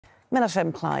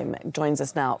Menachem Klein joins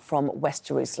us now from West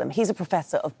Jerusalem. He's a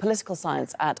professor of political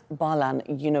science at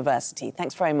Bar-Ilan University.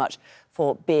 Thanks very much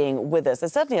for being with us.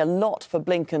 There's certainly a lot for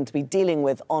Blinken to be dealing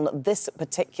with on this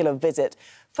particular visit.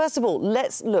 First of all,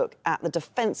 let's look at the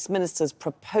Defence Minister's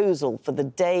proposal for the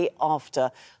day after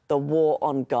the war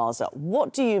on Gaza.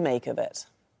 What do you make of it?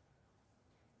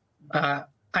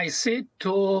 I see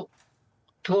two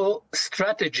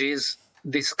strategies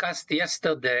discussed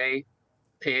yesterday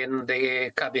in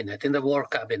the cabinet, in the war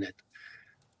cabinet.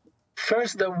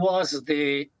 First, there was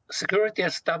the security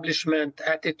establishment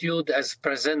attitude as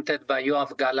presented by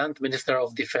Yoav Gallant, Minister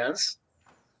of Defense,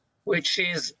 which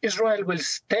is Israel will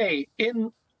stay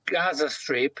in Gaza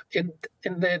Strip in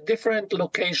the different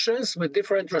locations with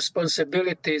different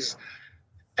responsibilities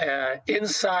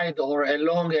inside or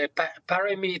along a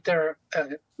perimeter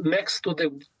next to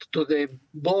the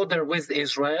border with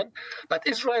Israel, but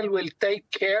Israel will take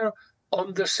care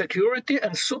on the security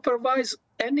and supervise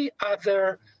any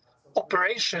other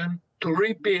operation to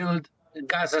rebuild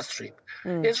Gaza Strip.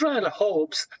 Israel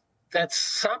hopes that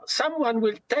someone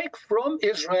will take from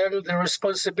Israel the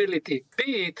responsibility,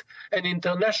 be it an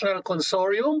international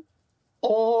consortium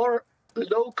or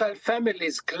local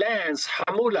families, clans,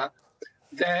 Hamula,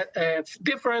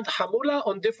 different Hamula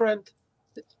on different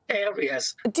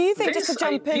areas. Do you think, just to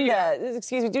jump in there,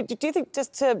 excuse me,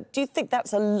 do you think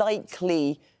that's a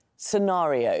likely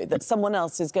scenario, that someone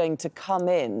else is going to come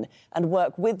in and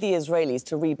work with the Israelis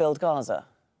to rebuild Gaza?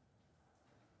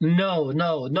 No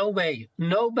way.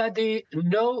 Nobody,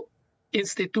 no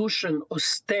institution or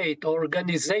state or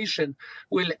organization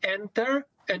will enter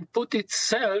and put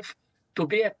itself to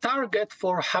be a target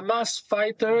for Hamas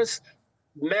fighters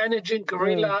managing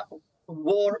guerrilla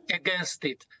war against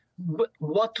it.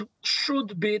 What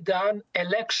should be done?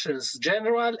 Elections,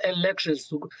 general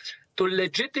elections, to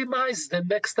legitimize the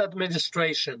next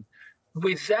administration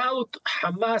without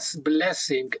Hamas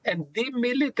blessing and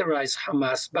demilitarize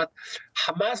Hamas, but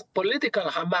Hamas, political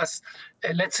Hamas,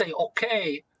 let's say,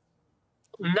 okay,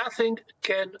 nothing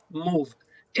can move.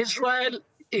 Israel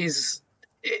is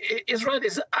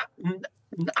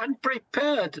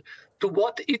unprepared to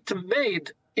what it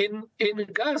made in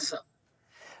Gaza.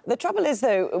 The trouble is,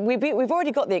 though, we've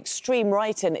already got the extreme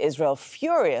right in Israel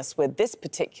furious with this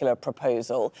particular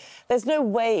proposal. There's no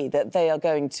way that they are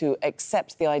going to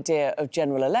accept the idea of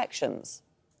general elections.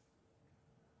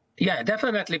 Yeah,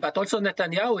 definitely, but also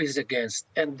Netanyahu is against.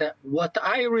 And what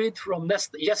I read from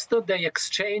yesterday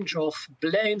exchange of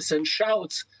blames and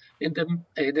shouts in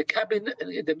the cabinet,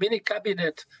 the mini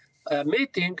cabinet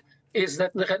meeting, is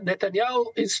that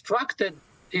Netanyahu instructed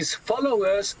his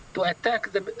followers to attack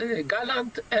the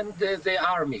Gallant and the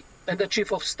army and the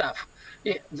chief of staff.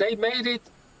 They made it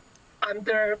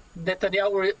under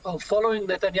Netanyahu, following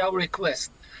Netanyahu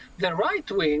request. The right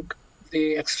wing,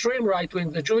 the extreme right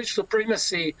wing, the Jewish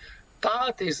supremacy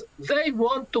parties, they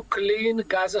want to clean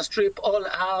Gaza Strip all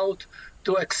out,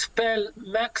 to expel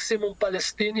maximum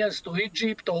Palestinians to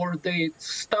Egypt, or they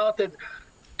started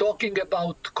talking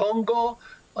about Congo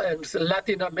and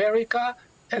Latin America,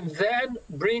 and then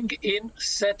bring in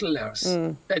settlers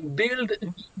and build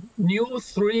new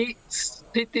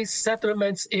 3-city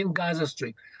settlements in Gaza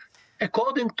Strip.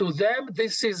 According to them,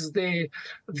 this is the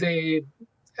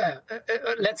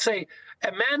let's say,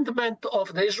 amendment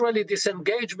of the Israeli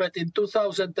disengagement in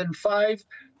 2005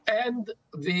 and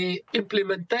the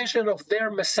implementation of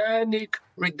their messianic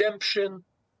redemption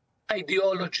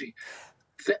ideology.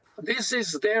 This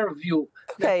is their view.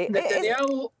 Okay.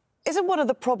 Netanyahu... Isn't one of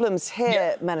the problems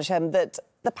here, Menachem, that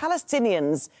the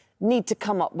Palestinians need to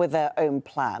come up with their own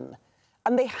plan,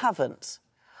 and they haven't?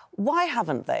 Why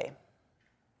haven't they?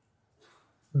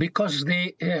 Because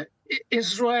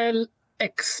Israel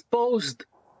exposed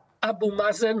Abu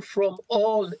Mazen from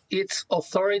all its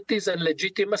authorities and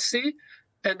legitimacy,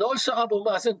 and also Abu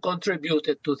Mazen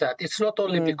contributed to that. It's not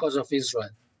only because of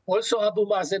Israel. Also, Abu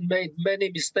Mazen made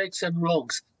many mistakes and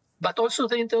wrongs, but also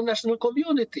the international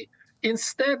community.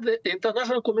 Instead, the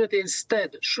international community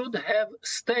should have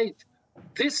state,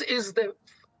 this is the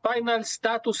final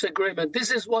status agreement. This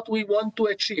is what we want to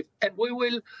achieve, and we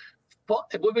will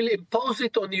impose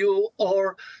it on you,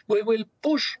 or we will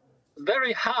push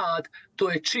very hard to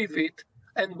achieve it.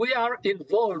 And we are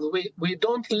involved. We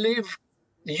don't leave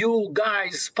you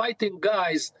guys, fighting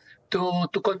guys, to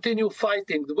continue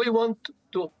fighting. We want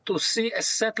to see a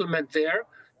settlement there.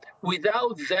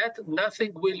 Without that,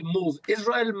 nothing will move.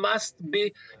 Israel's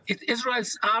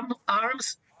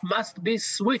arms must be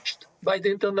switched by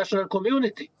the international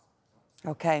community.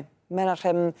 OK.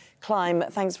 Menachem Klein,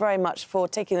 thanks very much for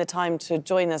taking the time to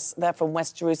join us there from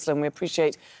West Jerusalem. We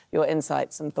appreciate your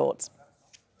insights and thoughts.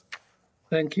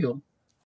 Thank you.